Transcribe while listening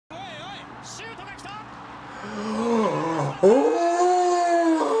Oh,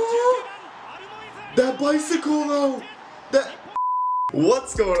 that bicycle though.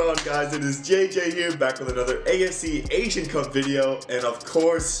 What's going on, guys? It is JJ here, back with another AFC Asian Cup video, and of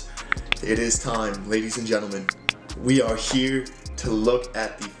course, it is time, ladies and gentlemen. We are here to look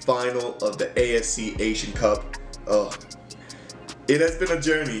at the final of the AFC Asian Cup. Oh, it has been a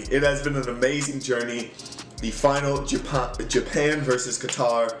journey. It has been an amazing journey. The final, Japan versus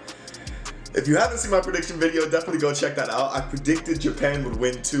Qatar. If you haven't seen my prediction video, definitely go check that out. I predicted Japan would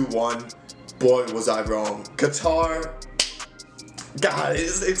win 2-1. Boy, was I wrong. Qatar, God,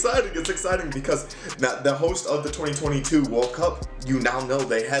 it's exciting. It's exciting because now the host of the 2022 World Cup, you now know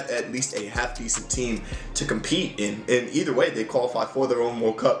they have at least a half-decent team to compete in. And either way, they qualify for their own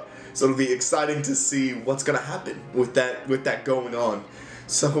World Cup. So it'll be exciting to see what's gonna happen with that going on.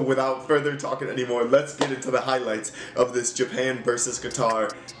 So without further talking anymore, let's get into the highlights of this Japan versus Qatar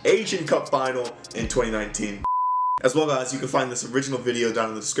Asian Cup final in 2019. As well, guys, you can find this original video down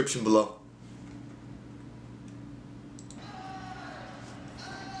in the description below.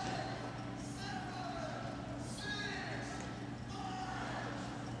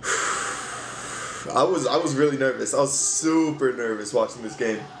 I was really nervous. I was super nervous watching this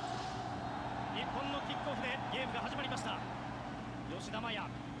game.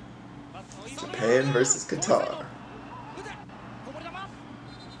 Japan versus Qatar.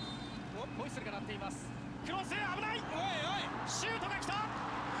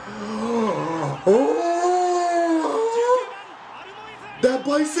 Oh, that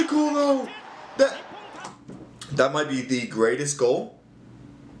bicycle though. That might be the greatest goal.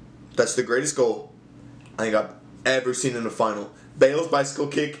 That's the greatest goal I think I've ever seen in a final. Bale's bicycle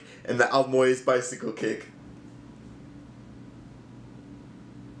kick and the Almoez bicycle kick.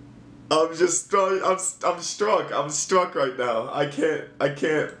 I'm just struck. I'm struck. I'm struck right now. I can't.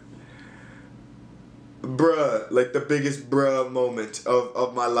 Bruh, like the biggest bruh moment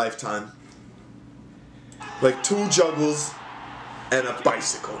of my lifetime. Like 2 juggles and a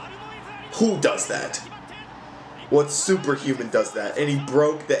bicycle. Who does that? What superhuman does that? And he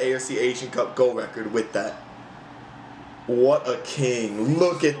broke the AFC Asian Cup goal record with that. What a king.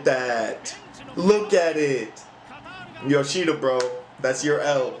 Look at that. Look at it. Yoshida, bro. That's your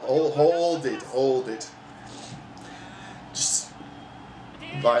L. Hold it. Hold it. Just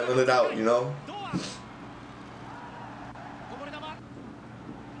violent it out, you know?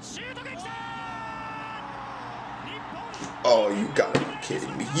 Oh, you gotta be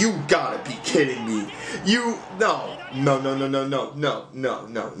kidding me. You gotta be kidding me. No.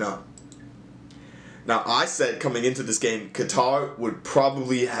 Now, I said coming into this game, Qatar would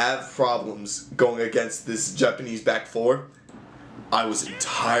probably have problems going against this Japanese back four. I was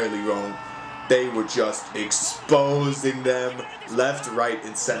entirely wrong. They were just exposing them left, right,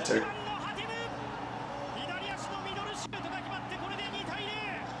 and center.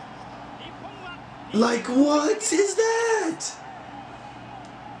 Like, what is that?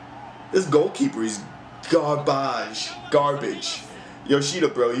 This goalkeeper is garbage. Yoshida,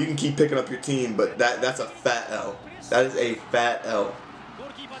 bro, you can keep picking up your team, but that's a fat L. That is a fat L.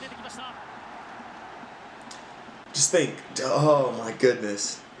 Just think, oh my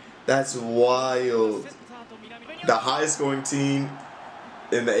goodness, that's wild. The highest scoring team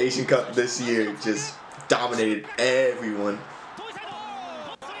in the Asian Cup this year just dominated everyone.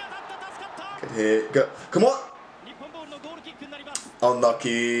 Good hit, go, come on!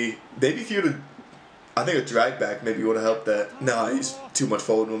 Unlucky. Maybe if you'd have, I think a drag back maybe would have helped that. No, he's too much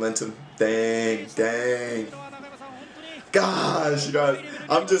forward momentum. Dang. Gosh, you guys,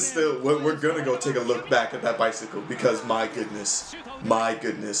 I'm just still, we're gonna go take a look back at that bicycle because my goodness.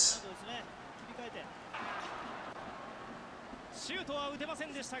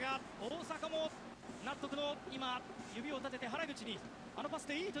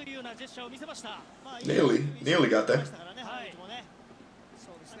 Nearly got there.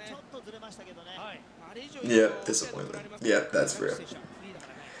 Yeah, disappointment. Yeah, that's real.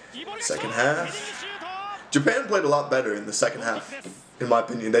 Second half. Japan played a lot better in the second half, in my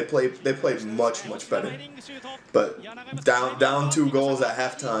opinion. They played much better. But down 2 goals at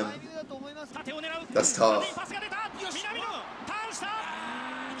halftime. That's tough.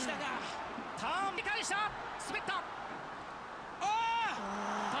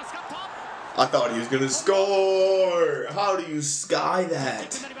 I thought he was gonna score. How do you sky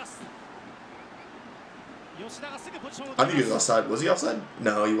that? I think he was offside. Was he offside?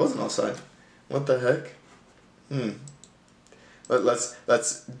 No, he wasn't offside. What the heck? Let's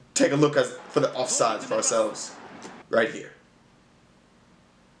take a look for the offsides for ourselves. Right here.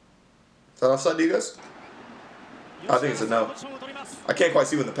 Is that offside to you guys? I think it's a no. I can't quite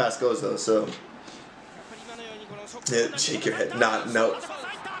see when the pass goes though, so Shake your head. No.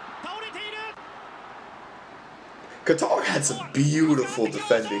 Qatar had some beautiful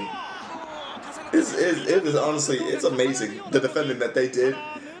defending. It is honestly, it's amazing the defending that they did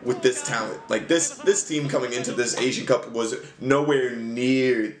with this talent. Like this team coming into this Asian Cup was nowhere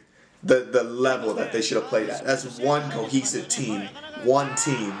near the level that they should have played at. That's one cohesive team, one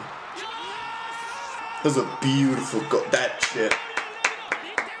team. That was a beautiful goal. That shit.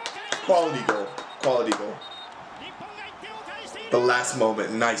 Quality goal. Quality goal. The last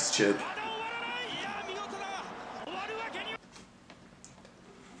moment, nice chip.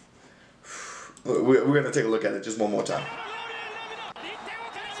 We're going to take a look at it just one more time.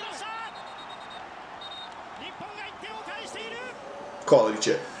 Quality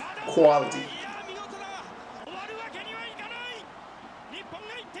chip. Quality.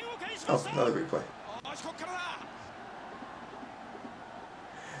 Oh, another great play.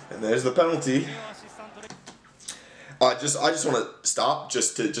 And there's the penalty. I just want to stop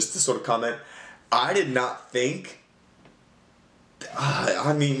just to sort of comment. I did not think.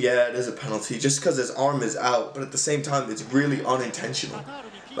 I mean, yeah, it is a penalty just because his arm is out, but at the same time, it's really unintentional.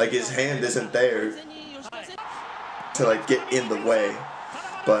 Like his hand isn't there to like get in the way.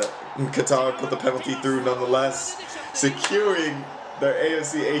 But Qatar put the penalty through nonetheless, securing their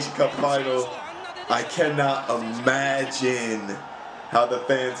AFC Asian Cup final. I cannot imagine how the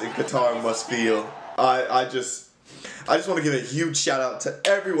fans in Qatar must feel. I just want to give a huge shout out to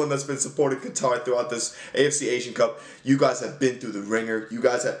everyone that's been supporting Qatar throughout this AFC Asian Cup. You guys have been through the ringer. You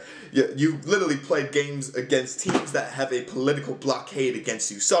guys have, you literally played games against teams that have a political blockade against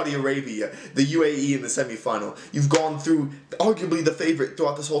you. Saudi Arabia, the UAE in the semifinal. You've gone through arguably the favorite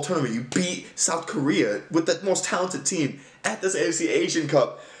throughout this whole tournament. You beat South Korea with the most talented team at this AFC Asian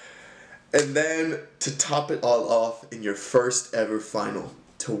Cup. And then to top it all off in your first ever final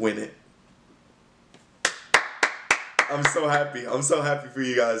to win it. I'm so happy. I'm so happy for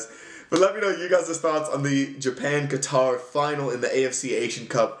you guys. But let me know your guys' thoughts on the Japan-Qatar final in the AFC Asian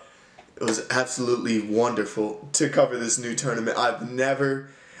Cup. It was absolutely wonderful to cover this new tournament. I've never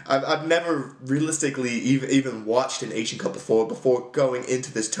realistically even watched an Asian Cup before going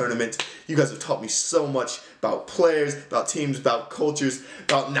into this tournament. You guys have taught me so much about players, about teams, about cultures,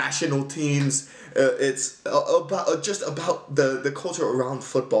 about national teams. It's about just about the culture around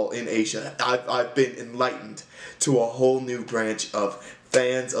football in Asia. I've been enlightened to a whole new branch of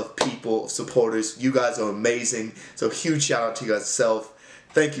fans, of people, of supporters. You guys are amazing. So huge shout out to you guys self.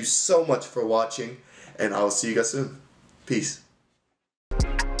 Thank you so much for watching, and I will see you guys soon. Peace.